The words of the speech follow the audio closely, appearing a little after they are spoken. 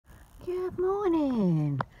Good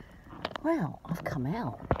morning. Well, I've come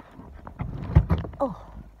out. Oh,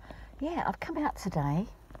 yeah, I've come out today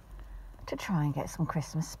to try and get some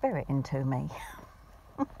Christmas spirit into me.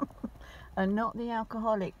 And not the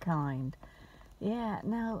alcoholic kind. Yeah,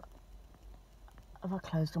 now, have I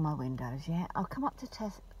closed all my windows yet? I'll come up to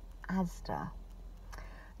Asda.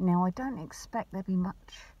 Now, I don't expect there'll be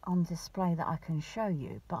much on display that I can show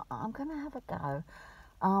you, but I'm going to have a go.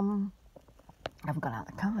 I haven't got out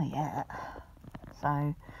the car yet,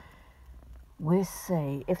 so we'll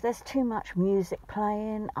see. If there's too much music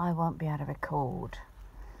playing, I won't be able to record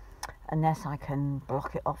unless I can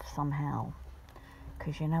block it off somehow,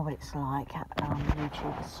 because you know what it's like,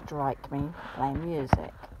 YouTube strike me playing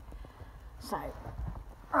music. So,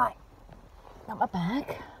 right, got my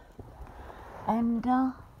bag, and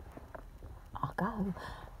I'll go.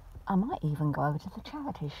 I might even go over to the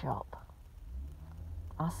charity shop.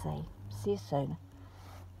 I'll see. See you soon.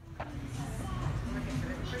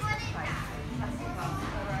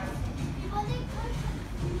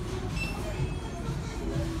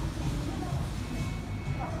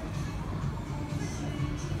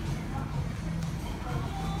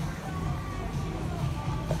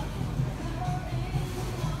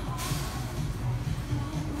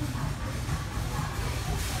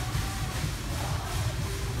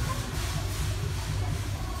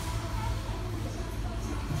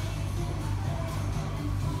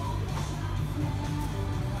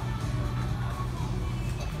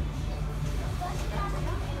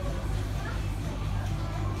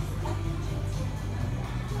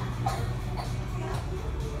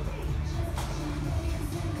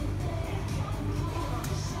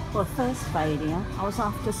 Well, first failure, I was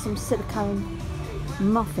after some silicone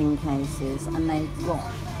muffin cases, and they've got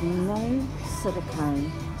no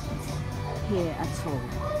silicone here at all.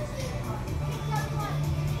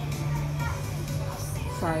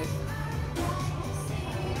 So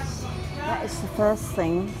that is the first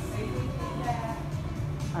thing,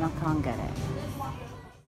 and I can't get it.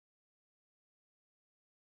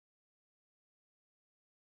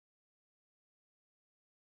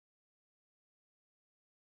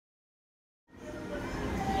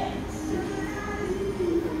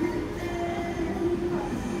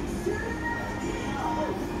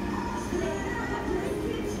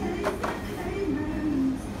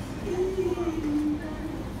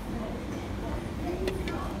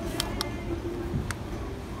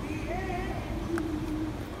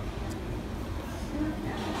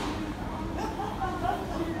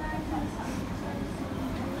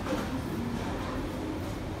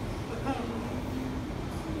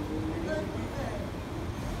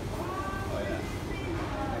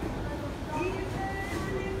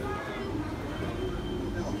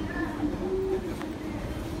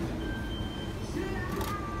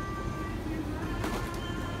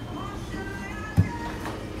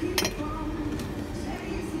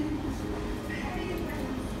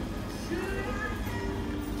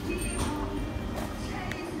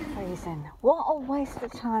 What a waste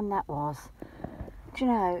of time that was. Do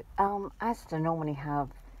you know, Asda normally have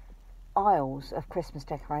aisles of Christmas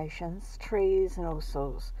decorations, trees and all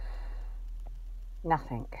sorts.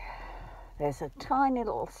 Nothing. There's a tiny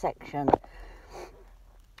little section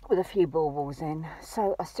with a few baubles in,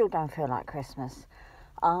 so I still don't feel like Christmas.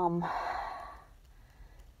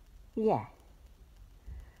 Yeah.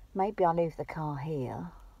 Maybe I'll leave the car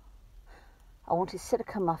here. I wanted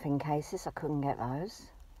silicone muffin cases, I couldn't get those.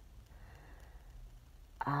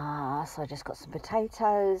 So I just got some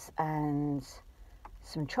potatoes and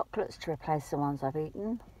some chocolates to replace the ones I've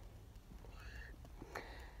eaten.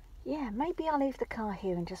 Yeah, maybe I'll leave the car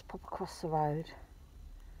here and just pop across the road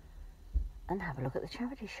and have a look at the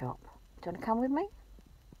charity shop. Do you want to come with me?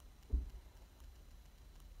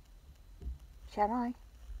 Shall I?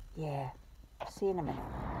 Yeah. See you in a minute.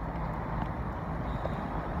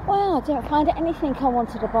 Well, I didn't find anything I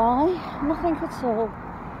wanted to buy. Nothing at all.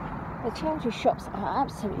 The charity shops are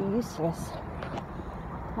absolutely useless.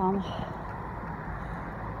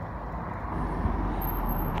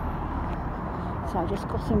 So I'm just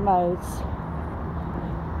crossing roads.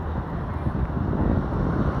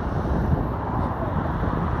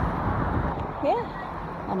 Yeah,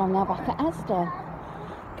 and I'm now back at Asda.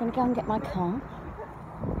 Gonna go and get my car,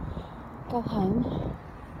 go home,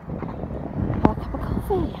 have a cup of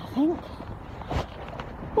coffee, I think.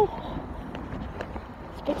 Oh.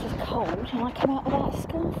 It's a bit cold, and I come out without a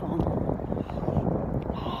scarf on.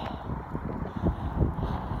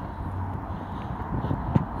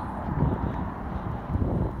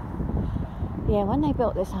 Yeah, when they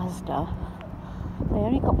built this Asda, they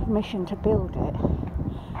only got permission to build it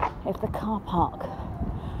if the car park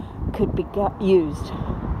could be used.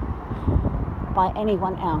 by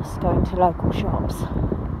anyone else going to local shops.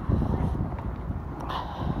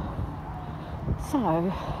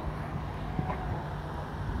 So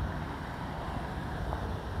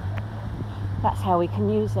that's how we can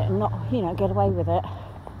use it and not, you know, get away with it,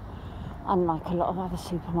 unlike a lot of other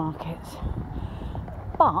supermarkets.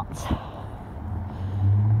 But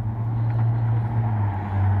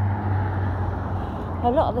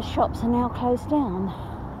a lot of the shops are now closed down.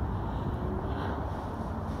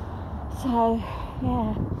 So,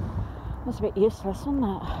 yeah, it was a bit useless, wasn't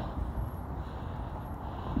it?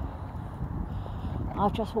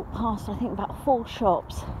 I've just walked past, I think, about 4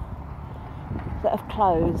 shops that have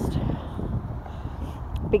closed.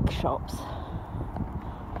 Big shops.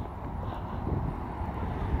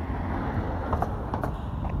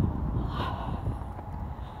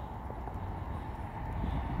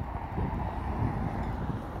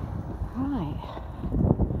 Right.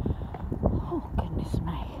 Oh, goodness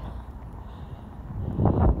me.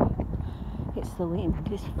 It's the wind,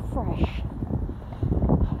 it's fresh.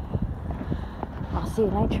 I'll see you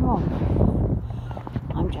later on.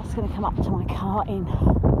 I'm just going to come up to my car in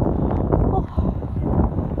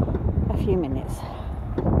a few minutes.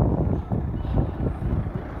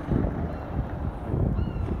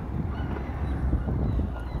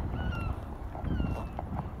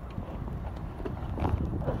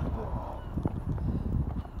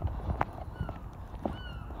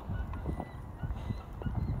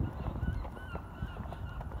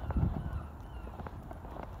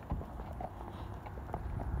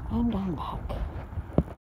 And I'm back.